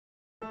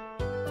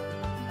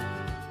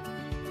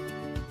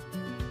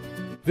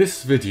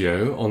This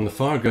video on the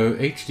FARGO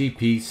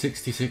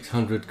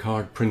HDP6600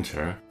 card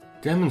printer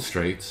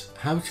demonstrates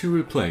how to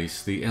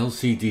replace the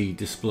LCD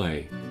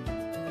display.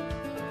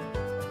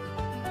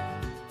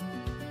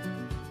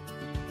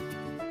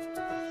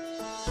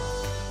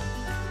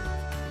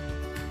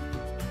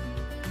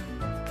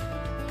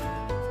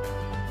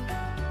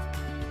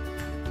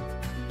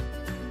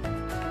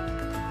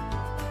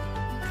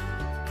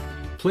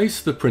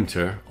 Place the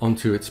printer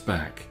onto its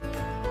back.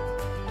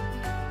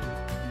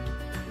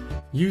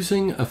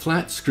 Using a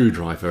flat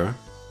screwdriver,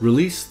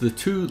 release the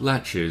two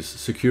latches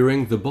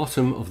securing the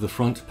bottom of the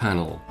front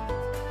panel.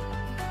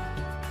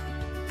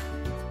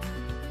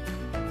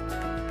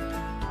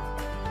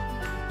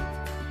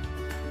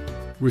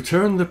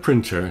 Return the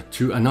printer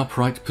to an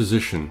upright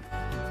position.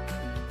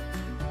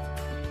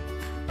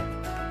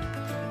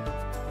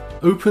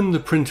 Open the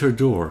printer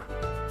door.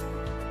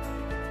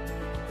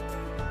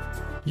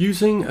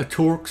 Using a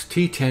Torx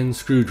T10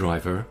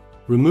 screwdriver,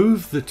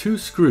 remove the two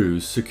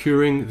screws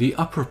securing the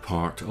upper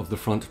part of the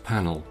front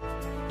panel.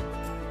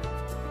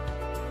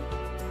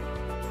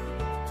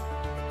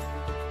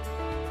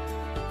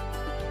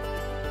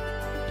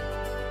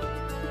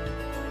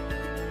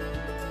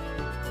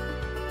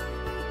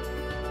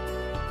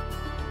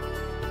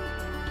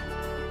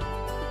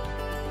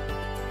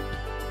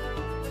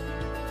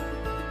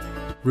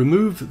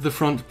 Remove the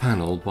front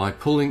panel by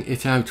pulling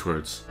it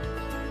outwards.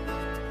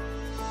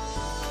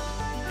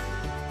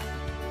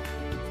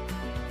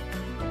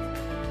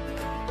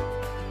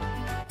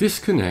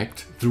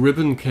 Disconnect the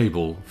ribbon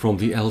cable from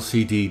the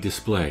LCD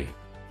display.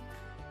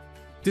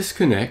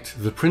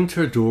 Disconnect the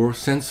printer door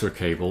sensor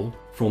cable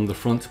from the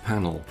front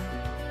panel.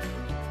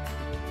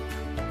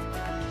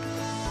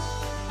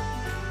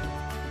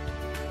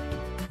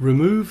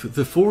 Remove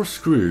the four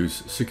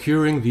screws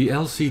securing the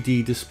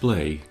LCD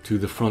display to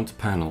the front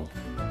panel.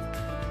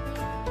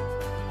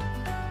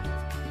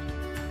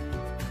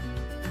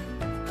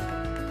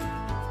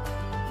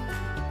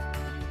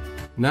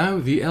 Now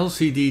the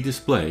LCD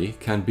display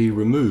can be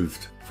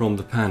removed from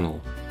the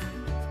panel.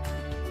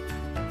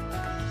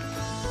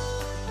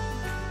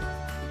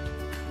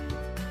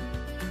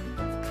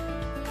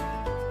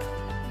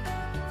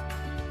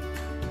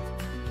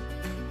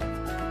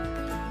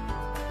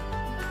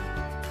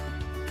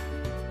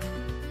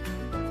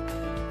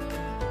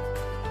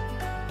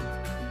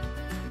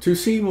 To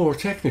see more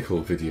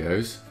technical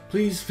videos,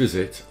 please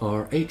visit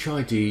our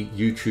HID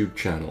YouTube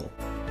channel.